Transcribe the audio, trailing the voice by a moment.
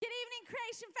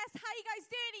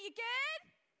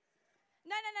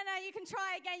No, you can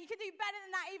try again. You can do better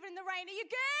than that even in the rain. Are you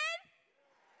good?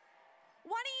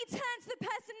 Why don't you turn to the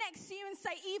person next to you and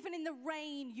say, even in the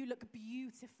rain, you look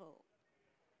beautiful.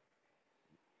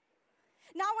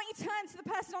 Now I want you to turn to the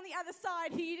person on the other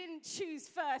side who you didn't choose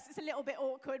first. It's a little bit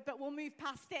awkward, but we'll move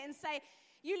past it and say,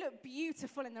 you look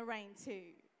beautiful in the rain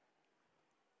too.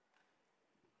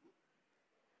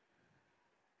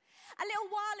 A little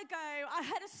while ago, I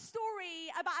heard a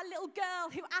story about a little girl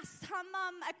who asked her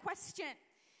mum a question.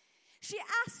 She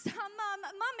asked her mum,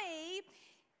 Mummy,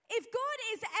 if God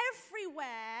is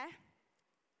everywhere,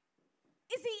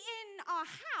 is he in our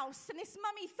house? And this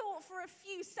mummy thought for a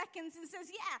few seconds and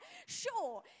says, yeah,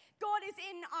 sure, God is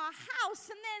in our house.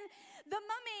 And then the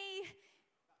mummy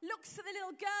looks at the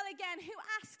little girl again who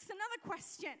asks another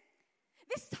question.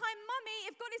 This time, Mummy,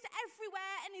 if God is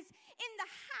everywhere and is in the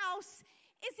house,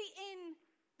 is he in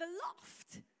the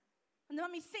loft? And the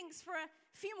mummy thinks for a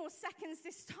few more seconds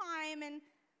this time and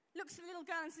looks at the little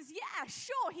girl and says, yeah,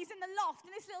 sure, he's in the loft.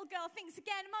 And this little girl thinks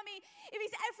again, Mummy, if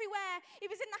he's everywhere,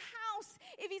 if he's in the house,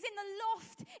 if he's in the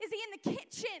loft, is he in the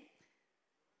kitchen?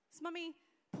 So Mummy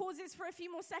pauses for a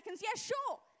few more seconds. Yeah,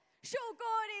 sure,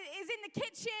 God is in the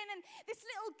kitchen. And this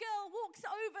little girl walks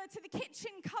over to the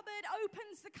kitchen cupboard,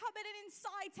 opens the cupboard, and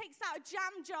inside takes out a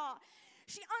jam jar.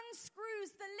 She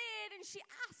unscrews the lid and she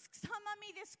asks her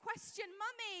mummy this question,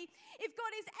 Mummy, if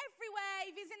God is everywhere,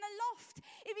 if he's in the loft,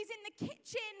 if he's in the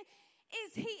kitchen,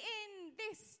 is he in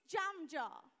this jam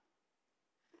jar?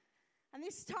 And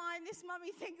this time, this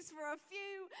mummy thinks for a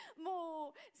few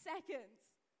more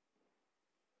seconds.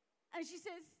 And she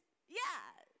says, yeah,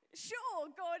 sure,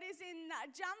 God is in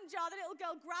that jam jar. The little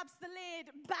girl grabs the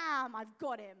lid, bam, I've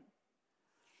got him.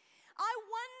 I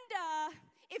wonder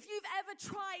if you've ever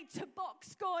tried to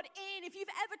box God in, if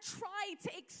you've ever tried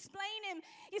to explain him.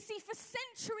 You see, for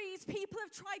centuries, people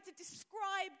have tried to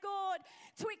describe God,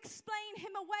 to explain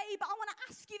him away. But I want to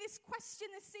ask you this question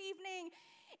this evening.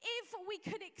 If we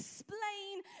could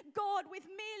explain God with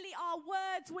merely our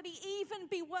words, would he even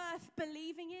be worth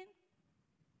believing in?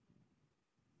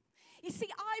 You see,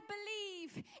 I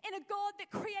believe in a God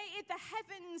that created the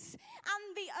heavens and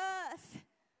the earth.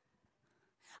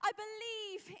 I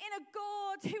believe in a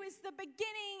God who is the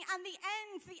beginning and the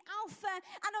end, the Alpha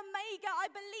and Omega. I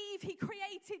believe he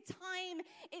created time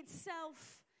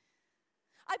itself.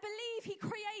 I believe he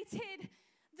created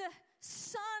the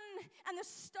sun and the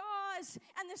stars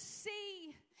and the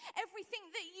sea. Everything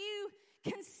that you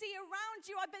can see around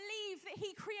you, I believe that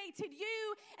he created you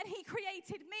and he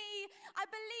created me. I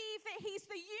believe that he's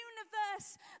the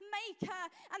universe maker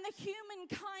and the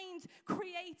humankind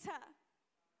creator.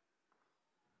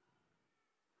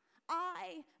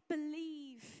 I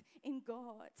believe in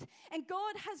God. And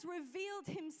God has revealed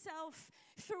himself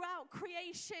throughout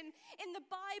creation. In the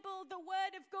Bible, the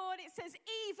word of God, it says,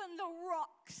 even the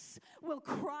rocks will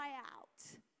cry out.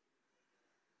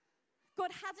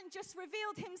 God hasn't just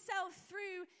revealed himself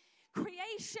through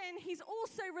creation, he's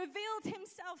also revealed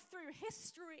himself through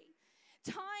history.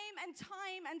 Time and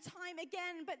time and time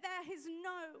again, but there is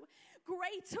no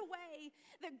greater way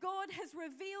that God has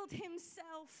revealed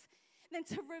himself than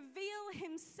to reveal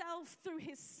himself through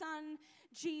his son,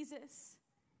 Jesus.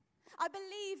 I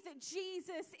believe that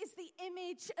Jesus is the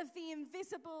image of the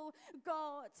invisible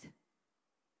God.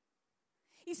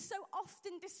 He's so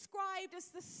often described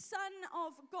as the Son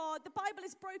of God. The Bible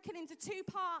is broken into two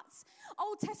parts,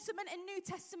 Old Testament and New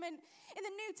Testament. In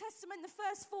the New Testament, the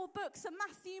first 4 books are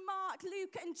Matthew, Mark,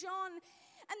 Luke, and John.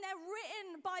 And they're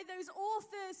written by those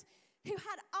authors who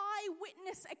had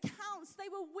eyewitness accounts. They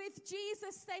were with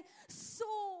Jesus. They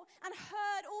saw and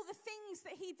heard all the things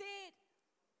that he did.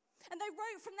 And they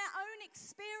wrote from their own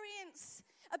experience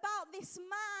about this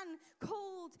man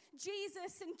called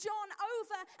Jesus. And John,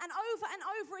 over and over and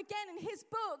over again in his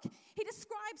book, he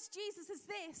describes Jesus as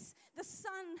this, the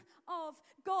Son of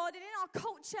God. And in our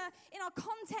culture, in our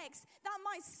context, that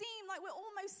might seem like we're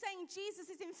almost saying Jesus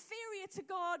is inferior to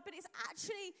God, but it's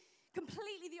actually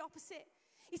completely the opposite.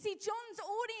 You see, John's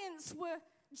audience were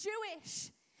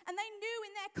Jewish, and they knew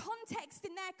in their context,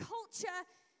 in their culture,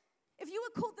 if you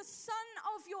were called the son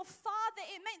of your father,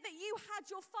 it meant that you had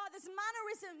your father's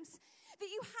mannerisms, that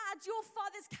you had your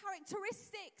father's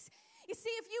characteristics. You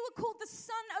see, if you were called the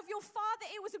son of your father,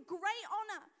 it was a great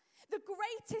honor, the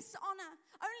greatest honor.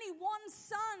 Only one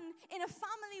son in a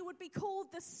family would be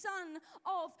called the son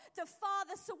of the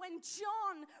father. So when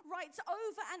John writes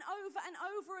over and over and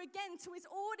over again to his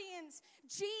audience,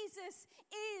 Jesus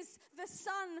is the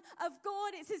Son of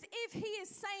God, it's as if he is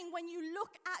saying, when you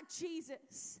look at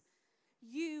Jesus,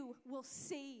 you will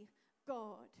see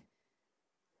God.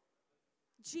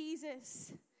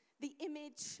 Jesus, the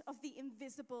image of the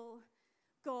invisible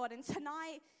God. And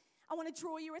tonight, I want to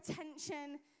draw your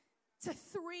attention to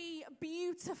 3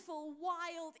 beautiful,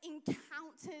 wild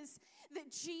encounters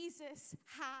that Jesus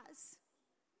has.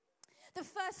 The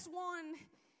first one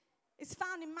is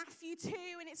found in Matthew 2,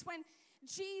 and it's when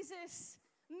Jesus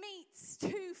meets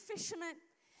 2 fishermen.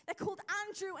 They're called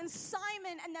Andrew and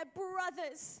Simon, and they're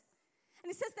brothers.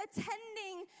 And it says they're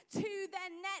tending to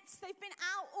their nets. They've been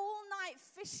out all night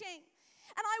fishing.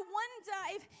 And I wonder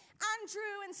if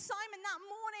Andrew and Simon that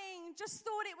morning just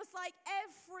thought it was like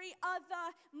every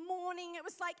other morning. It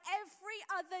was like every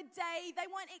other day. They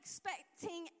weren't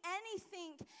expecting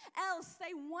anything else.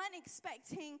 They weren't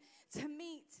expecting to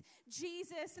meet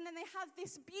Jesus. And then they have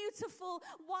this beautiful,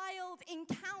 wild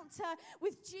encounter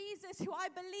with Jesus, who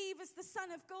I believe is the Son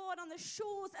of God, on the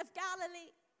shores of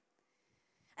Galilee.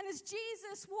 And as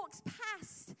Jesus walks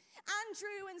past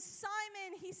Andrew and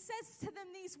Simon, he says to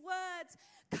them these words,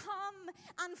 "Come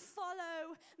and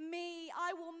follow me.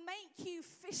 I will make you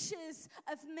fishers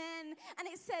of men." And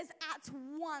it says at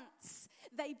once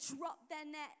they dropped their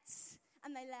nets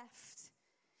and they left.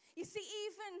 You see,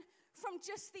 even from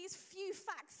just these few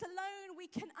facts alone, we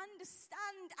can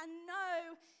understand and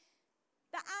know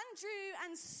that Andrew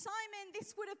and Simon,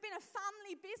 this would have been a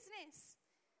family business.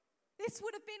 This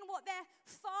would have been what their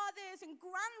fathers and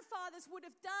grandfathers would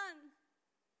have done.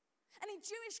 And in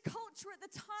Jewish culture at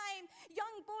the time,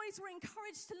 young boys were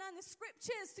encouraged to learn the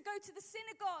scriptures, to go to the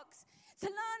synagogues, to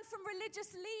learn from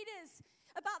religious leaders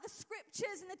about the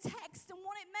scriptures and the text and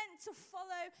what it meant to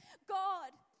follow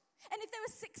God. And if they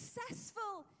were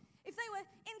successful, if they were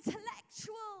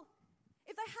intellectual,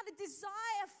 if they had a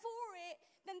desire for it,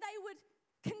 then they would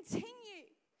continue.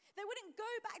 They wouldn't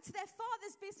go back to their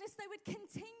father's business. They would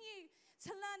continue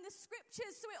to learn the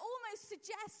scriptures. So it almost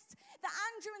suggests that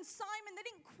Andrew and Simon, they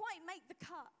didn't quite make the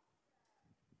cut.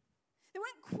 They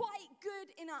weren't quite good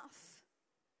enough.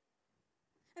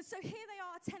 And so here they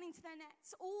are tending to their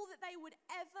nets, all that they would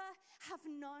ever have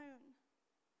known.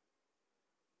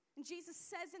 And Jesus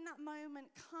says in that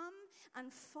moment, "Come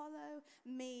and follow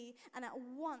me." And at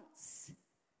once,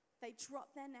 they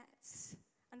drop their nets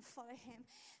and follow him.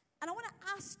 And I want to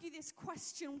ask you this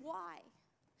question, why?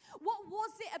 What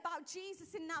was it about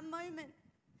Jesus in that moment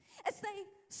as they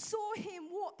saw him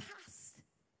walk past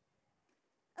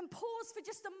and pause for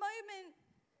just a moment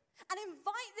and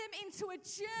invite them into a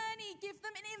journey, give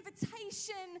them an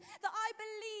invitation that I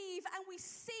believe and we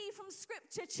see from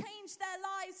Scripture changed their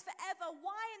lives forever?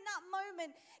 Why in that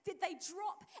moment did they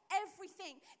drop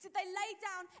everything? Did they lay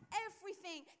down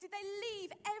everything? Did they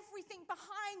leave everything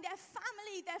behind? Their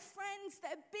family, their friends,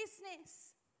 their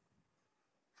business?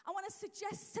 I want to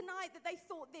suggest tonight that they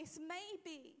thought this: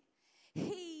 maybe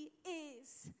he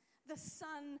is the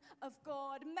Son of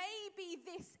God. Maybe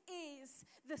this is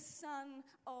the Son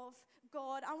of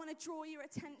God. I want to draw your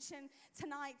attention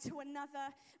tonight to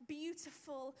another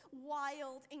beautiful,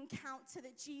 wild encounter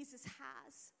that Jesus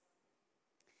has.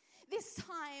 This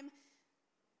time,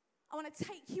 I want to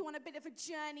take you on a bit of a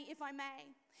journey, if I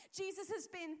may. Jesus has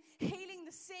been healing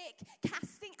the sick,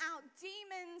 casting out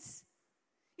demons.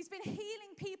 He's been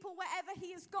healing people wherever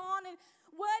he has gone, and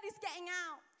word is getting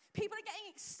out. People are getting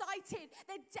excited.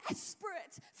 They're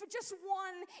desperate for just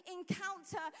one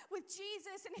encounter with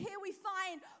Jesus. And here we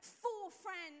find 4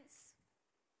 friends.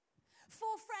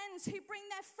 4 friends who bring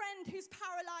their friend who's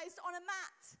paralyzed on a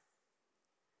mat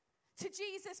to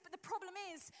Jesus. But the problem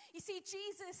is, you see,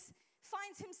 Jesus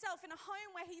finds himself in a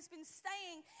home where he's been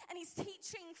staying, and he's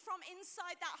teaching from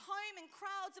inside that home, and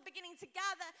crowds are beginning to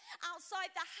gather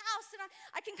outside the house. And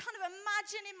I can kind of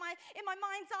imagine in my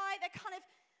mind's eye, they're kind of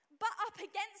butt up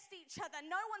against each other.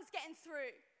 No one's getting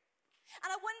through.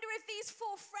 And I wonder if these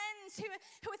 4 friends who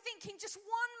are thinking just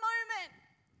one moment,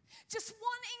 just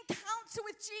one encounter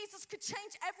with Jesus could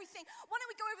change everything. Why don't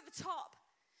we go over the top?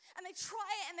 And they try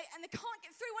it and they can't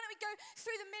get through. Why don't we go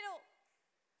through the middle?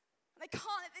 And they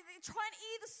can't. They try on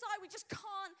either side. We just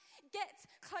can't get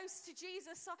close to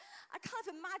Jesus. So I kind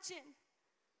of imagine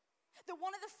that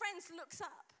one of the friends looks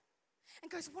up and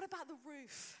goes, "What about the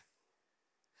roof?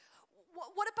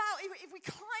 What about if we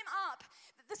climb up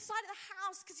the side of the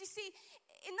house?" Because you see,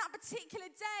 in that particular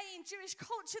day in Jewish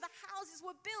culture, the houses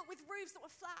were built with roofs that were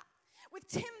flat, with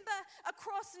timber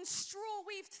across and straw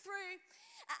weaved through.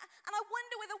 And I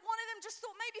wonder whether one of them just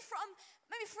thought, maybe for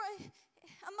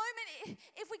a moment,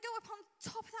 if we go up on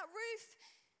top of that roof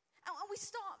and we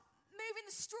start moving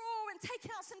the straw and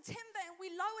taking out some timber and we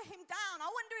lower him down. I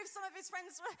wonder if some of his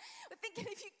friends were thinking,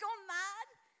 "Have you gone mad?"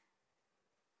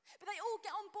 But they all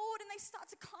get on board and they start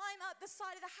to climb up the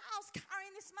side of the house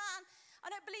carrying this man. I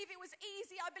don't believe it was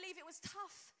easy. I believe it was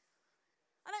tough.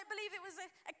 I don't believe it was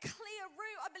a clear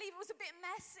route. I believe it was a bit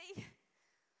messy.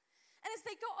 And as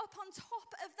they got up on top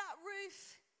of that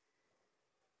roof,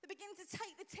 they begin to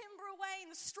take the timber away and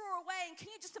the straw away. And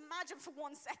can you just imagine for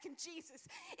 1 second, Jesus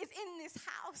is in this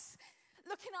house,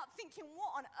 looking up thinking,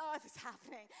 what on earth is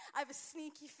happening? I have a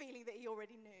sneaky feeling that he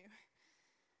already knew.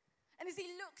 And as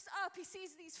he looks up, he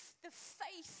sees the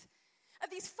faith of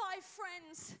these 5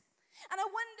 friends. And I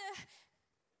wonder,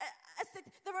 as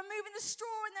they're removing the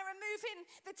straw and they're removing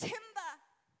the timber,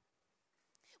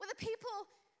 will the people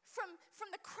from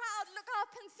the crowd look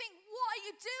up and think, what are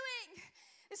you doing?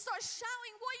 They start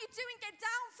shouting, what are you doing? Get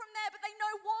down from there. But they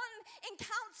know one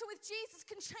encounter with Jesus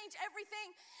can change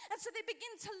everything. And so they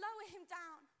begin to lower him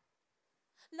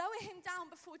down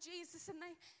before Jesus. And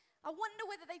I wonder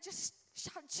whether they just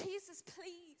shout, Jesus,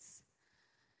 please.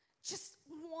 Just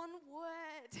one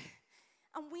word.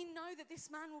 And we know that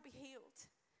this man will be healed.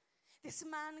 This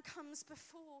man comes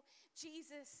before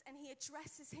Jesus and he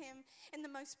addresses him in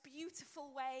the most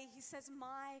beautiful way. He says,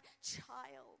 my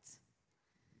child.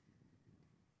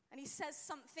 And he says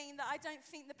something that I don't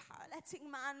think the paralytic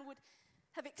man would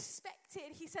have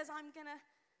expected. He says, I'll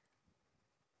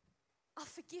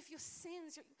forgive your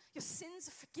sins. Your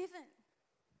sins are forgiven.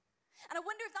 And I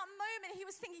wonder if that moment he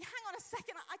was thinking, hang on a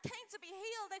second, I came to be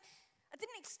healed. I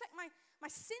didn't expect my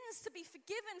sins to be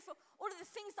forgiven, for all of the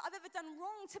things that I've ever done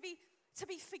wrong to be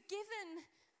forgiven.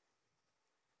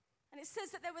 And it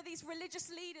says that there were these religious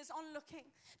leaders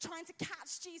onlooking, trying to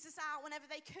catch Jesus out whenever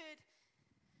they could.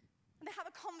 And they have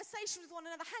a conversation with one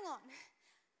another.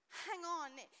 Hang on.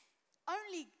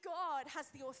 Only God has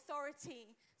the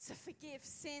authority to forgive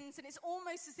sins. And it's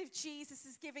almost as if Jesus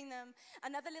is giving them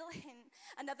another little hint,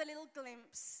 another little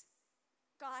glimpse.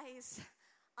 Guys,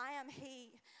 I am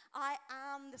he. I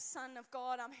am the Son of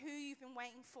God. I'm who you've been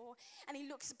waiting for. And he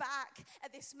looks back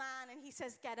at this man and he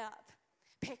says, get up,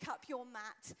 pick up your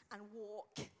mat and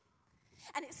walk.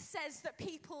 And it says that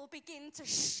people begin to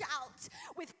shout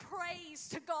with praise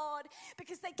to God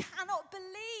because they cannot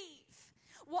believe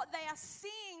what they are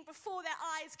seeing before their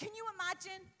eyes. Can you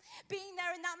imagine being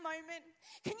there in that moment?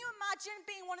 Can you imagine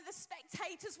being one of the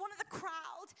spectators, one of the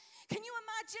crowd? Can you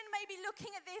imagine maybe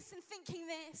looking at this and thinking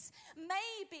this?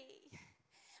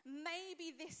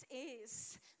 Maybe this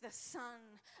is the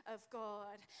Son of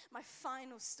God. My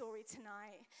final story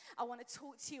tonight, I want to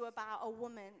talk to you about a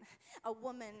woman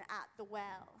at the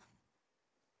well.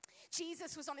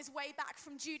 Jesus was on his way back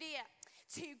from Judea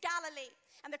to Galilee,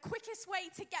 and the quickest way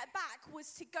to get back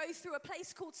was to go through a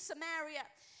place called Samaria.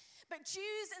 But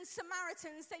Jews and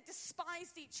Samaritans, they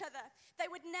despised each other. They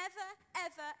would never,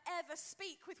 ever, ever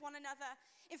speak with one another.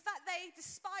 In fact, they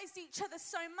despised each other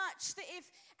so much that if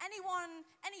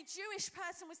any Jewish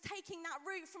person was taking that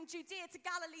route from Judea to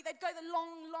Galilee, they'd go the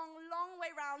long, long, long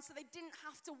way round so they didn't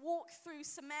have to walk through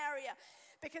Samaria.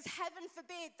 Because heaven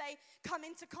forbid they come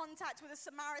into contact with a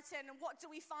Samaritan. And what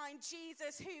do we find?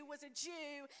 Jesus, who was a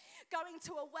Jew, going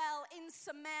to a well in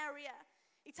Samaria.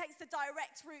 He takes the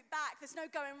direct route back. There's no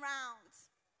going round.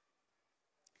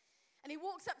 And he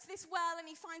walks up to this well and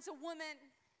he finds a woman.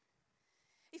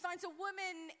 He finds a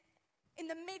woman in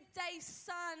the midday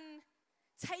sun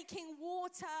taking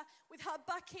water with her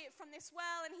bucket from this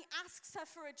well, and he asks her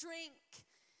for a drink.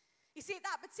 You see, at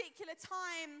that particular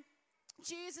time,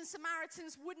 Jews and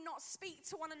Samaritans would not speak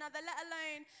to one another, let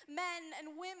alone men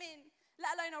and women,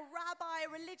 let alone a rabbi, a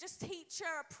religious teacher,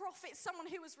 a prophet, someone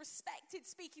who was respected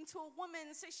speaking to a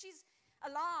woman. So she's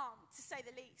alarmed, to say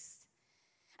the least.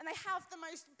 And they have the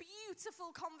most beautiful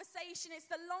conversation. It's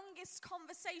the longest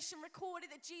conversation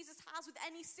recorded that Jesus has with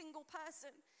any single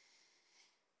person.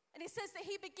 And it says that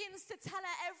he begins to tell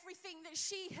her everything that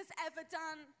she has ever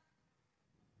done.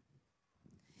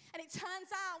 And it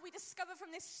turns out, we discover from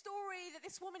this story that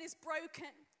this woman is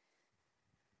broken.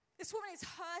 This woman is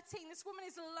hurting. This woman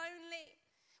is lonely.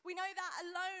 We know that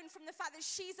alone from the fact that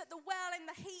she's at the well in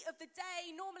the heat of the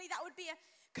day. Normally that would be a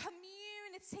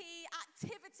community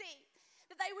activity,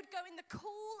 that they would go in the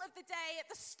cool of the day,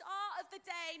 at the start of the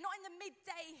day, not in the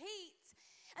midday heat.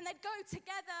 And they'd go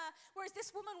together, whereas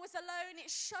this woman was alone.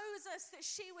 It shows us that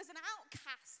she was an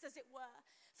outcast, as it were,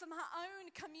 from her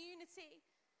own community.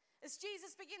 As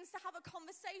Jesus begins to have a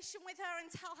conversation with her and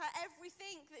tell her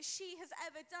everything that she has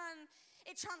ever done,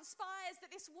 it transpires that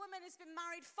this woman has been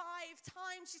married 5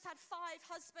 times. She's had 5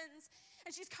 husbands, and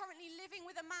she's currently living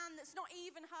with a man that's not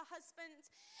even her husband.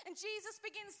 And Jesus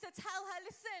begins to tell her,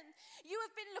 listen, you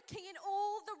have been looking in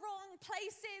all the wrong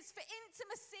places for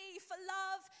intimacy, for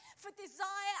love, for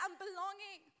desire and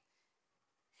belonging.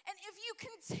 And if you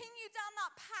continue down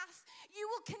that path, you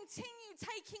will continue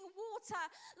taking water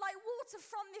like water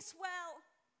from this well.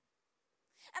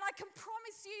 And I can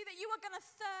promise you that you are going to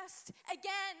thirst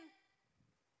again.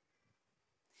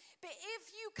 But if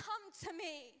you come to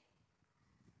me,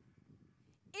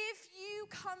 if you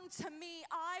come to me,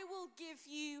 I will give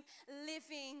you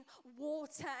living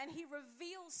water. And he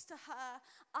reveals to her,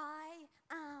 I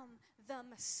am the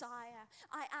Messiah.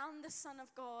 I am the Son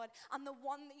of God. I'm the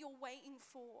one that you're waiting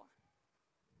for.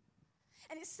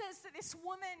 And it says that this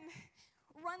woman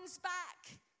runs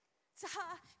back to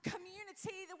her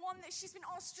community, the one that she's been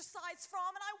ostracized from.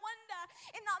 And I wonder,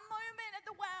 in that moment at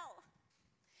the well,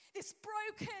 this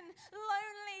broken,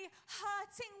 lonely,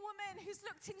 hurting woman who's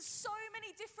looked in so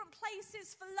many different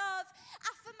places for love,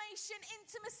 affirmation,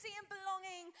 intimacy, and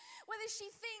belonging, whether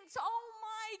she thinks, oh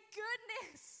my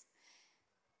goodness,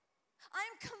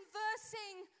 I'm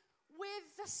conversing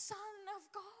with the Son of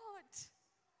God.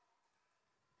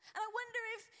 And I wonder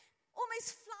if,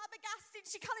 almost flabbergasted,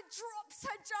 she kind of drops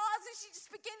her jars and she just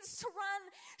begins to run.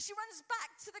 She runs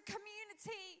back to the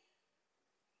community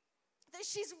that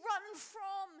she's run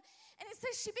from. And it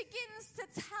says she begins to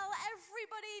tell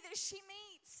everybody that she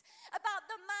meets about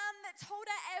the man that told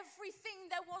her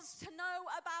everything there was to know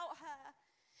about her.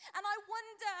 And I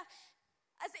wonder,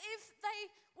 as if they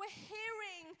were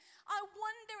hearing, I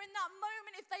wonder in that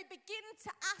moment if they begin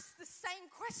to ask the same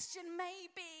question,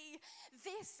 maybe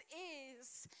this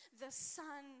is the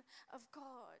Son of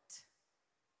God.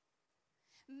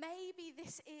 Maybe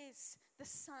this is the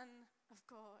Son of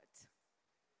God.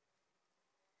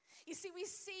 You see, we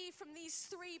see from these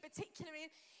three particular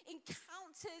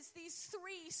encounters, these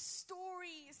three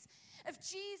stories of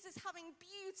Jesus having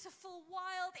beautiful,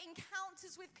 wild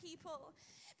encounters with people,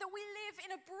 that we live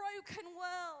in a broken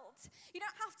world. You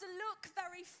don't have to look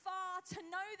very far to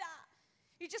know that.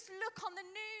 You just look on the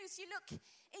news, you look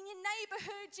in your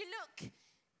neighborhood, you look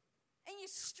in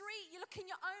your street, you look in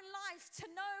your own life to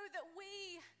know that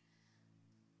we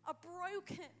are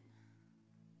broken.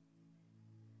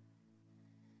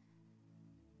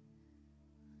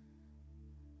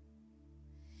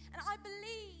 And I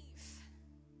believe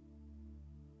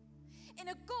in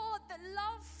a God that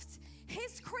loved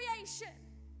his creation,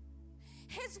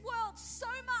 his world so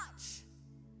much,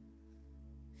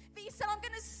 that he said, I'm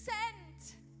going to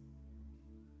send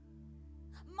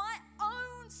my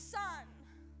own Son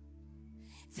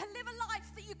to live a life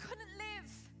that you couldn't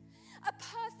live, a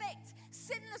perfect,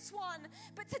 sinless one,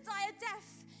 but to die a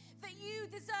death that you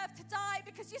deserve to die.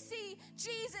 Because you see,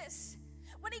 Jesus,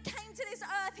 when he came to this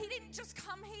earth, he didn't just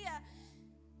come here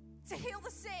to heal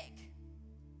the sick,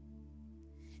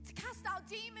 to cast out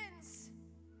demons,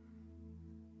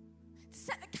 to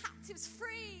set the captives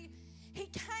free. He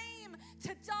came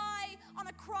to die on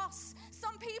a cross.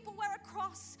 Some people wear a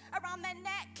cross around their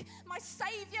neck. My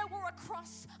Savior wore a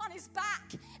cross on his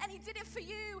back, and he did it for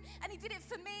you, and he did it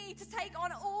for me, to take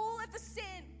on all of the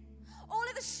sin, all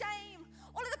of the shame,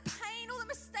 all of the pain, all the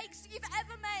mistakes that you've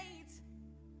ever made.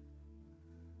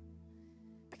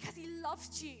 Because he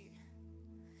loved you.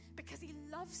 Because he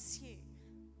loves you.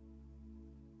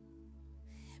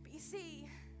 But you see,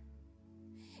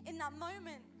 in that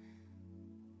moment,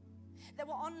 there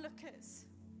were onlookers.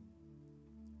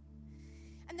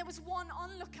 And there was one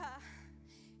onlooker.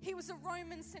 He was a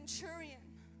Roman centurion.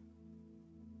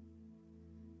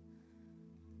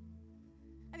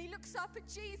 And he looks up at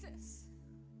Jesus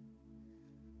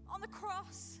on the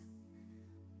cross,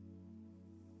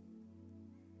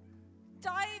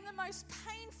 dying the most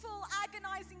painful,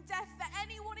 agonizing death that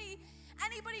anybody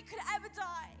could ever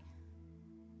die.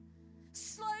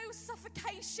 Slow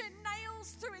suffocation,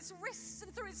 nails through his wrists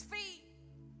and through his feet.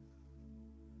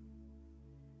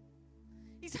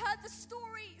 He's heard the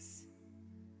stories.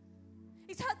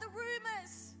 He's heard the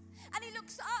rumors. And he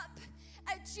looks up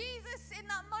at Jesus in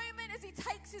that moment as he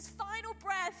takes his final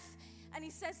breath, and he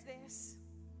says this: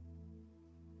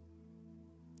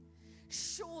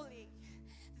 surely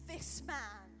this man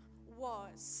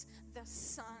was the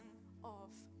Son of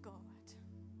God.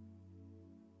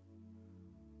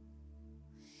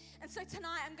 And so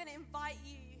tonight I'm going to invite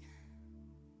you.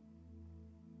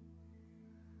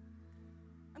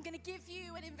 I'm going to give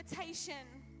you an invitation.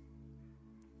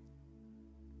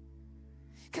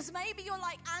 Because maybe you're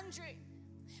like Andrew.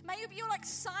 Maybe you're like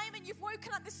Simon. You've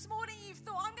woken up this morning, you've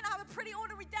thought, I'm going to have a pretty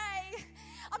ordinary day.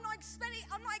 I'm not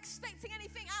expecting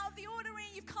anything out of the ordinary.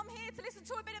 You've come here to listen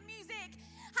to a bit of music,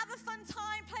 have a fun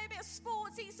time, play a bit of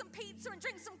sports, eat some pizza and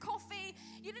drink some coffee.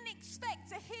 You didn't expect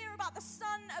to hear about the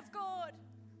Son of God.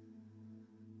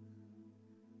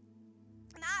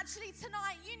 And actually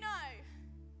tonight, you know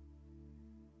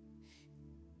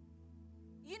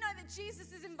that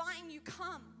Jesus is inviting you,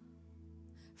 come,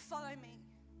 follow me.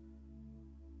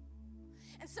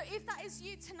 And so if that is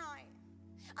you tonight,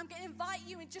 I'm going to invite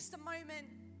you in just a moment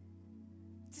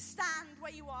to stand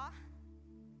where you are.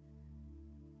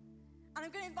 And And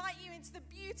I'm going to invite you into the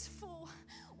beautiful,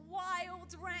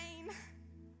 wild rain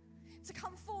to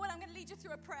come forward. I'm going to lead you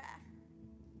through a prayer.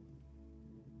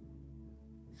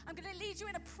 I'm going to lead you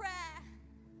in a prayer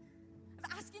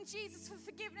of asking Jesus for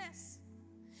forgiveness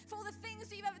for all the things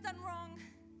that you've ever done wrong.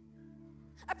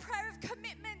 A prayer of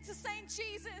commitment to saying,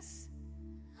 Jesus,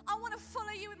 I want to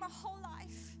follow you with my whole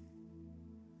life.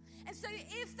 And so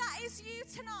if that is you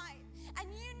tonight, and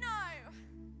you know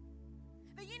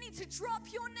that you need to drop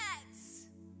your nets,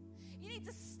 you need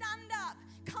to stand up,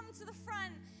 come to the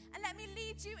front, and let me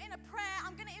lead you in a prayer.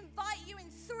 I'm going to invite you in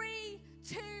 3,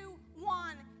 2,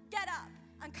 1. Get up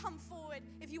and come forward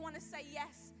if you want to say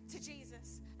yes to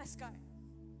Jesus. Let's go.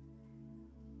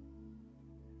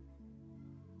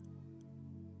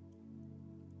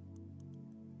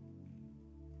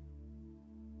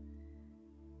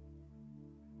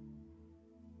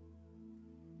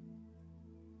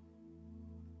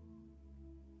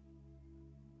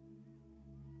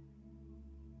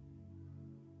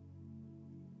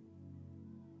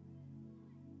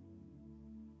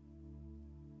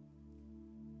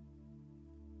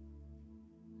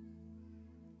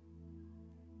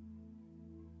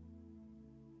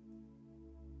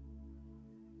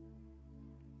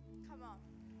 Come on.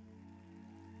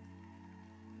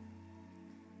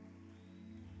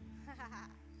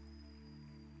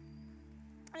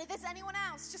 And if there's anyone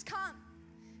else, just come.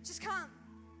 Just come.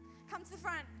 Come to the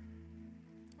front.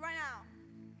 Right now.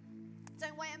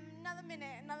 Don't wait another minute,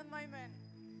 another moment.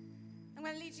 I'm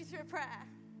going to lead you through a prayer.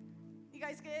 You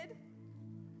guys good?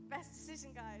 Best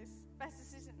decision, guys. Best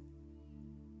decision.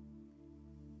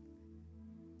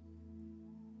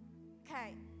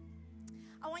 Okay.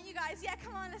 I want you guys,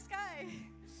 come on, let's go.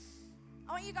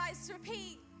 I want you guys to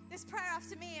repeat this prayer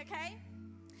after me, okay?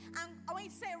 And I want you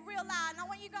to say it real loud. And I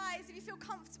want you guys, if you feel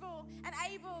comfortable and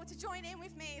able, to join in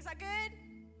with me. Is that good?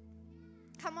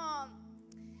 Come on.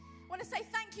 I want to say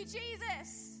thank you,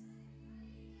 Jesus,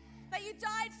 that you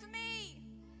died for me,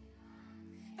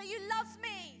 that you love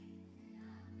me.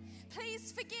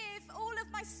 Please forgive all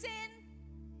of my sin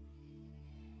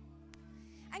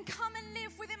and come and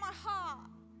live within my heart.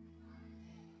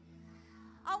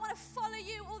 I want to follow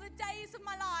you all the days of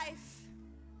my life.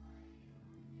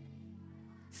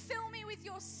 Fill me with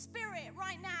your spirit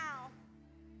right now.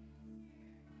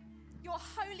 Your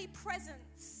holy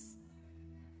presence.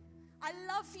 I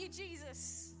love you,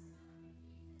 Jesus.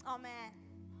 Amen.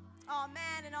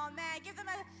 Amen and amen. Give them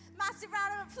a massive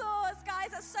round of applause,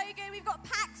 guys. That's so good. We've got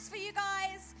packs for you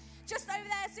guys just over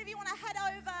there. So if you want to head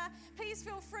over, please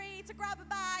feel free to grab a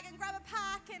bag and grab a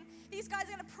pack. And these guys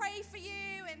are going to pray for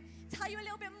you and tell you a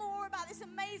little bit more about this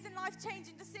amazing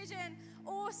life-changing decision.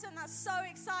 Awesome. That's so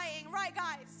exciting. Right,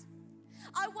 guys.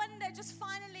 I wonder, just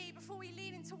finally, before we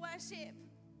lead into worship,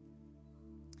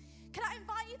 can I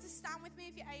invite you to stand with me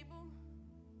if you're able?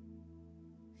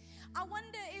 I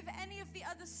wonder if any of the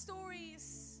other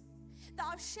stories that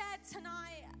I've shared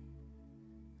tonight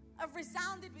have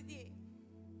resounded with you.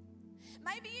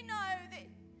 Maybe you know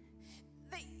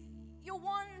that you're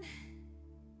one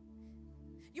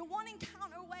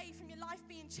encounter away from your life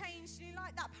being changed. You're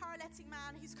like that paralytic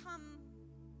man who's come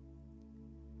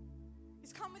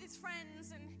with his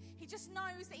friends, and he just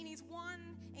knows that he needs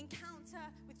one encounter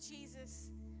with Jesus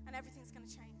and everything's going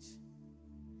to change.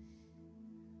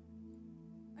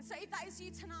 And so if that is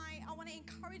you tonight, I want to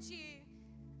encourage you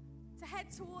to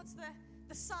head towards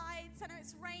the sides. I know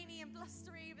it's rainy and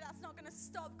blustery, but that's not going to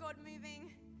stop God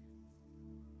moving.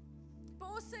 But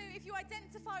also, if you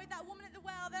identify with that woman at the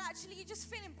well, that actually you're just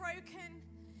feeling broken,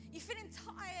 you're feeling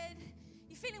tired,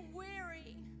 you're feeling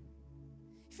weary,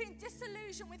 you're feeling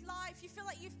disillusioned with life, you feel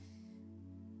like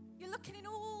you're looking in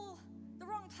all the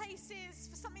wrong places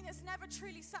for something that's never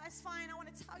truly satisfying, I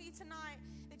want to tell you tonight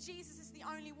that Jesus is the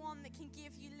only one that can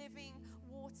give you living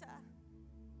water.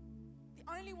 The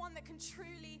only one that can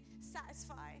truly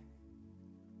satisfy.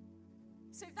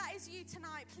 So if that is you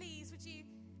tonight, please, would you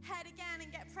head again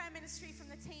and get prayer ministry from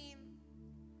the team?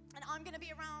 And I'm going to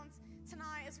be around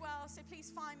tonight as well, so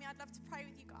please find me. I'd love to pray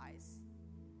with you guys.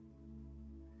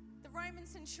 The Roman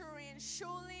centurion,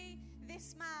 surely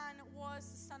this man was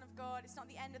the Son of God. It's not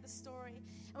the end of the story.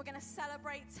 And we're going to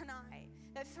celebrate tonight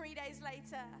that 3 days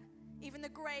later, even the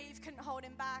grave couldn't hold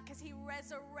him back as he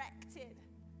resurrected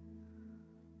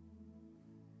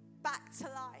back to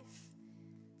life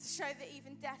to show that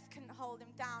even death couldn't hold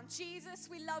him down. Jesus,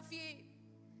 we love you.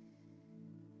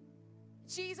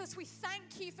 Jesus, we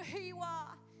thank you for who you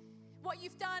are, what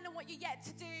you've done and what you're yet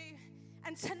to do.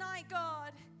 And tonight,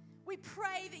 God, we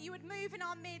pray that you would move in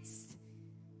our midst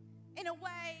in a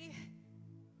way,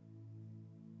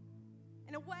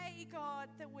 God,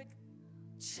 that would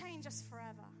change us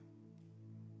forever.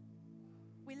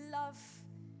 love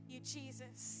you,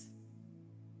 Jesus.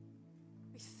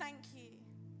 We thank you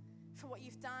for what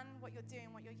you've done, what you're doing,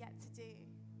 what you're yet to do.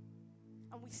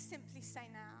 And we simply say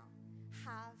now,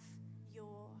 have